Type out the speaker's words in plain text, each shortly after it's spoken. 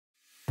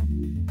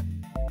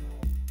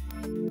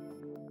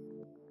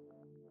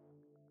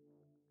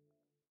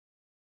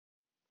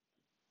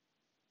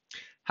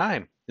Hi,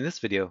 in this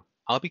video,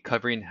 I'll be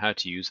covering how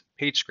to use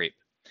page scrape.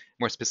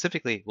 More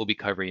specifically, we'll be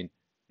covering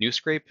new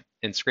scrape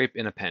and scrape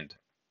in append.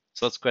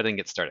 So let's go ahead and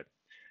get started.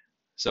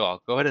 So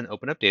I'll go ahead and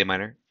open up Data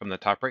Miner from the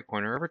top right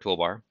corner of our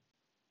toolbar,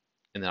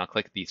 and then I'll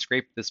click the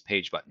Scrape This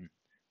Page button.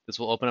 This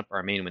will open up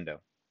our main window.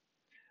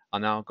 I'll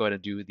now go ahead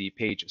and do the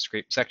page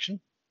scrape section.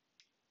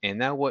 And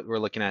now what we're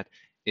looking at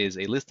is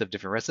a list of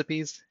different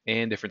recipes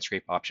and different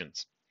scrape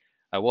options.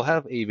 We'll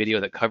have a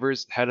video that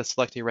covers how to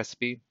select a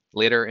recipe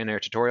later in our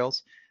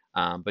tutorials,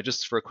 but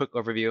just for a quick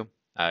overview,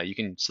 you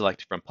can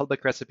select from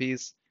public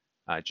recipes,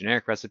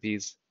 generic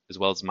recipes, as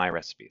well as my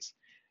recipes.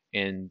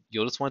 And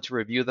you'll just want to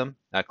review them.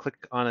 Click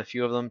on a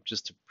few of them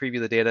just to preview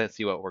the data,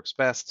 see what works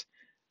best.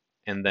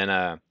 And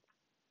then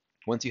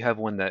once you have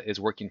one that is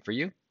working for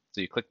you,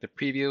 so you click the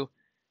preview,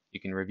 you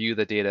can review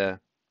the data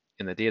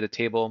in the data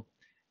table.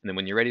 And then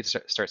when you're ready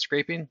to start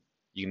scraping,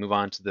 you can move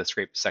on to the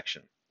scrape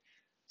section.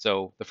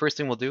 So the first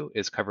thing we'll do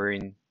is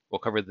we'll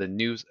cover the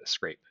news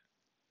scrape.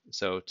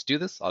 So to do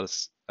this, I'll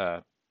just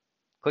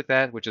click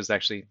that, which is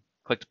actually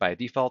clicked by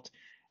default,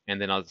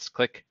 and then I'll just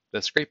click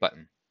the scrape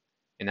button.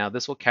 And now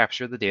this will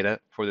capture the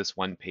data for this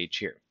one page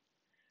here.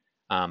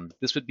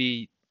 This would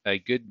be a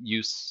good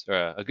use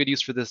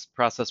for this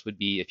process would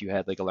be if you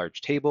had like a large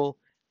table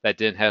that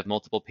didn't have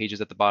multiple pages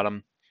at the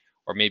bottom,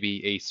 or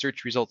maybe a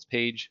search results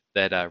page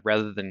that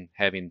rather than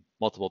having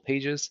multiple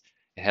pages,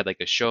 it had like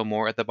a show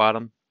more at the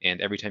bottom,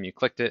 and every time you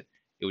clicked it,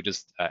 it would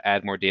just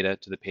add more data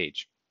to the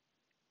page.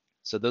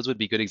 So those would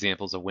be good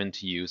examples of when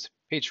to use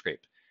page scrape.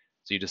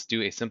 So you just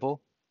do a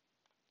simple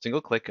single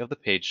click of the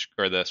page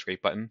or the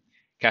scrape button,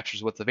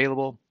 captures what's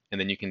available, and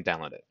then you can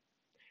download it.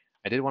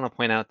 I did want to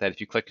point out that if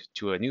you click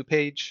to a new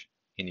page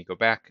and you go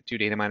back to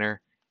Data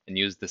Miner and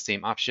use the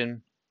same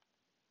option,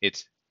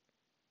 it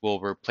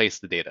will replace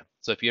the data.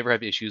 So if you ever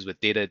have issues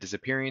with data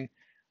disappearing,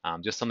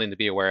 just something to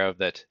be aware of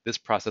that this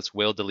process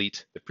will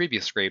delete the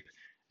previous scrape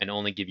and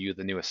only give you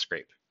the newest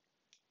scrape.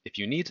 If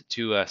you need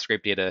to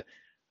scrape data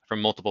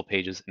from multiple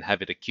pages and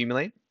have it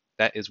accumulate,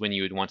 that is when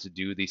you would want to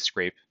do the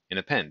scrape in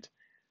append.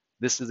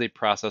 This is a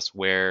process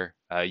where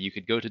you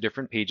could go to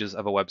different pages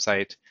of a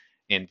website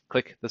and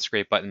click the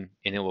scrape button,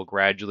 and it will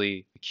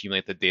gradually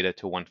accumulate the data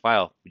to one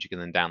file, which you can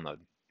then download.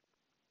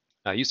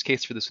 Use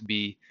case for this would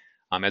be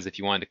as if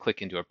you wanted to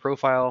click into a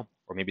profile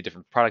or maybe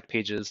different product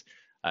pages.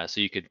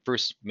 So you could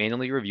first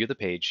manually review the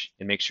page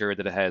and make sure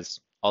that it has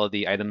all of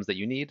the items that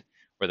you need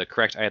or the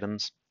correct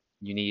items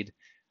you need.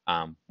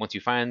 Once you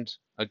find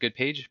a good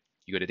page,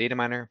 you go to Data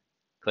Miner,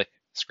 click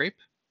Scrape,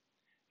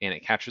 and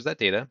it captures that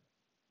data.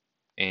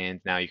 And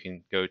now you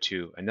can go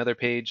to another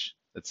page.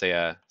 Let's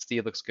say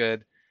Steve looks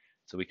good.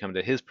 So we come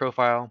to his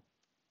profile,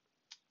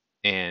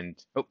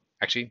 and oh,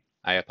 actually,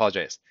 I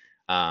apologize.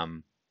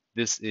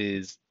 This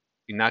is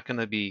not going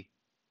to be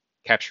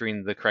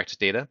capturing the correct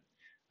data.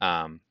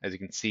 As you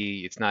can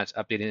see, it's not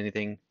updating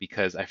anything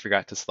because I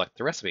forgot to select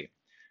the recipe.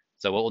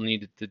 So what we'll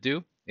need to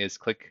do is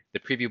click the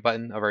preview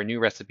button of our new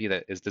recipe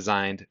that is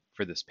designed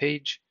for this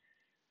page.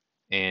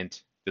 And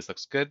this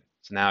looks good.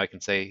 So now I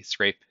can say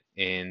scrape,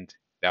 and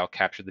that'll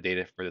capture the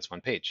data for this one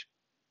page.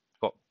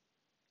 Cool.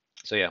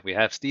 So yeah, we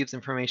have Steve's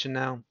information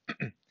now.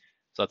 So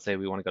let's say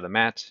we want to go to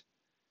Matt,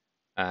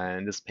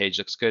 and this page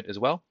looks good as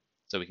well.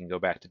 So we can go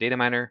back to Data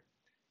Miner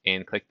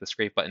and click the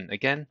scrape button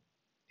again,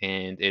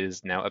 and it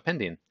is now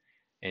appending.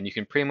 And you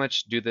can pretty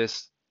much do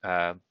this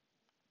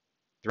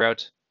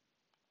throughout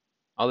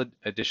all the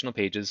additional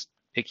pages,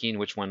 picking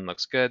which one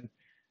looks good.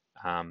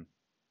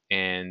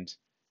 And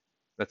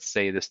let's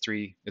say this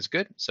 3 is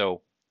good.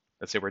 So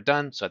let's say we're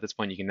done. So at this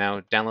point, you can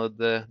now download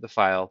the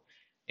file,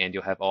 and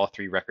you'll have all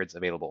 3 records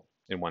available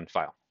in one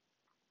file.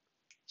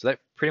 So that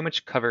pretty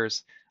much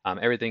covers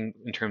everything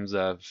in terms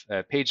of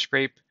page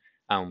scrape.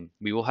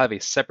 We will have a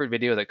separate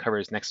video that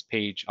covers next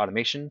page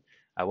automation.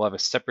 We'll have a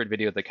separate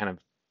video that kind of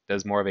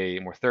does more of a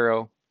more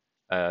thorough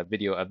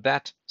video of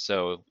that.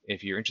 So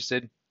if you're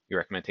interested, we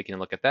recommend taking a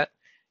look at that.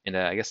 And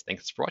I guess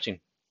thanks for watching.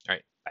 All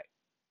right, bye.